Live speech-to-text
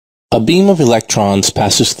A beam of electrons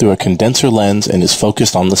passes through a condenser lens and is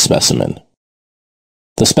focused on the specimen.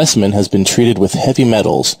 The specimen has been treated with heavy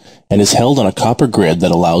metals and is held on a copper grid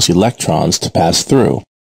that allows electrons to pass through.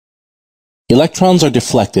 Electrons are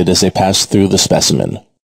deflected as they pass through the specimen.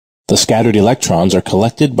 The scattered electrons are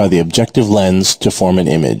collected by the objective lens to form an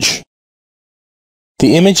image.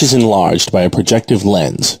 The image is enlarged by a projective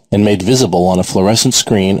lens and made visible on a fluorescent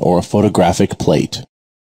screen or a photographic plate.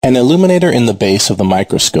 An illuminator in the base of the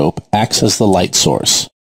microscope acts as the light source.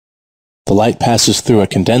 The light passes through a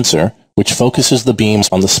condenser, which focuses the beams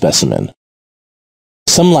on the specimen.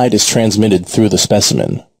 Some light is transmitted through the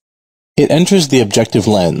specimen. It enters the objective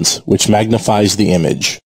lens, which magnifies the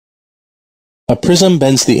image. A prism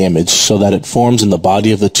bends the image so that it forms in the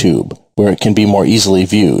body of the tube, where it can be more easily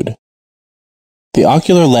viewed. The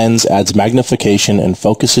ocular lens adds magnification and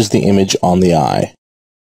focuses the image on the eye.